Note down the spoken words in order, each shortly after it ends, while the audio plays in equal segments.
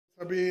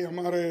सभी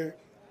हमारे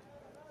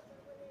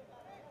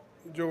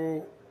जो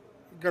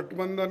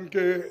गठबंधन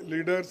के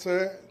लीडर्स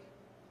हैं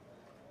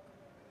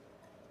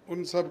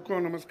उन सबको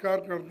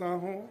नमस्कार करता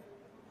हूं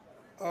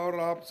और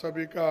आप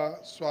सभी का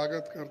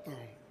स्वागत करता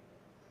हूं।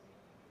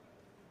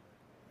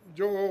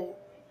 जो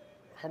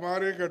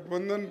हमारे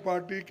गठबंधन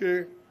पार्टी के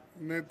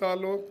नेता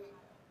लोग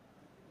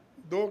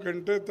 2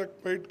 घंटे तक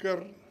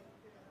बैठकर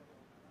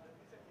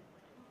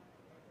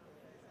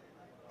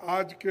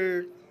आज के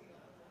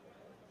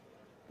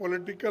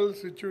पॉलिटिकल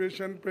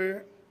सिचुएशन पे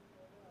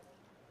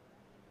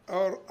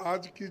और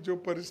आज की जो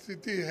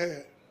परिस्थिति है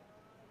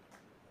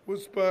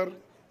उस पर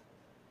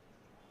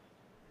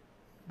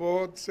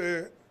बहुत से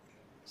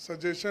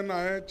सजेशन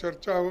आए,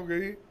 चर्चा हो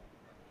गई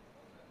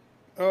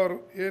और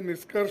ये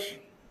निष्कर्ष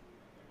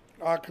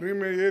आखिरी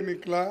में ये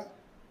निकला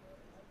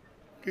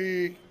कि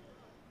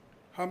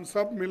हम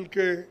सब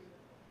मिलके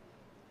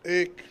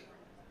एक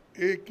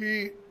ही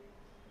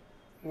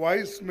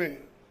वॉइस में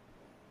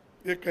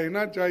ये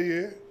कहना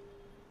चाहिए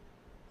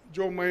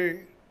जो मैं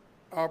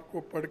आपको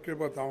पढ़ के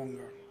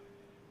बताऊंगा।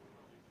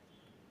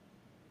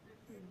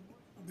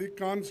 The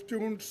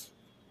constituents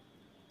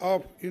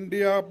of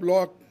India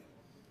bloc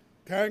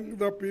thank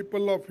the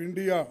people of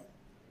India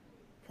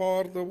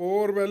for the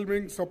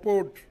overwhelming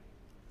support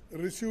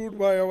received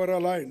by our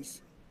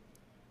alliance.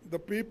 The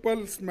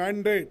people's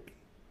mandate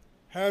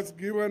has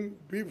given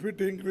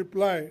befitting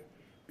reply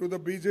to the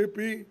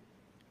BJP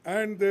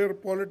and their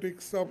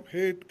politics of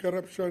hate,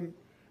 corruption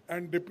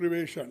and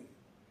deprivation.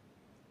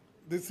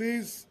 This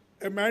is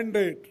a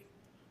mandate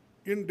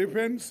in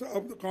defense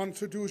of the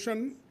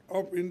Constitution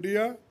of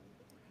India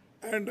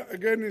and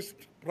against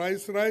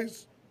price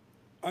rise,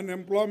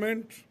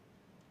 unemployment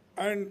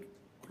and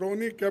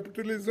crony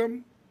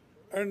capitalism,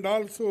 and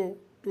also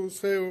to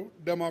save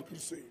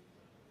democracy.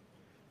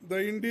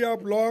 The India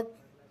bloc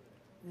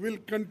will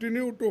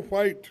continue to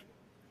fight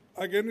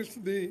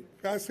against the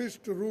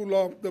fascist rule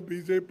of the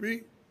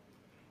BJP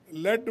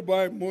led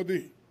by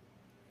Modi.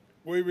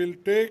 We will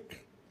take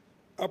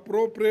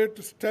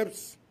appropriate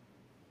steps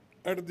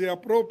at the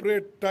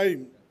appropriate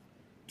time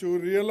to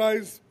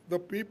realize the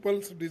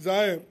people's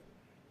desire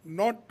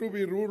not to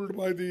be ruled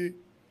by the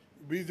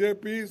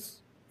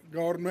BJP's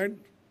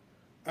government,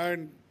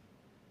 and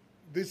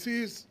this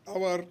is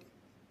our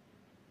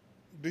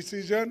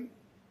decision,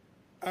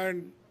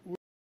 and we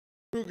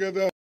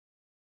together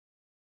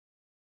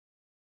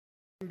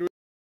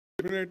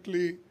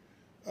definitely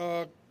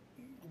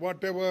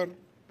whatever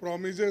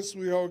promises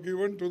we have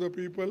given to the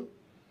people,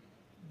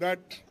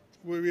 that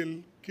we will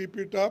keep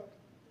it up.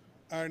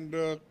 And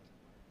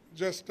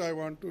just I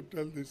want to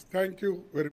tell this. Thank you very much.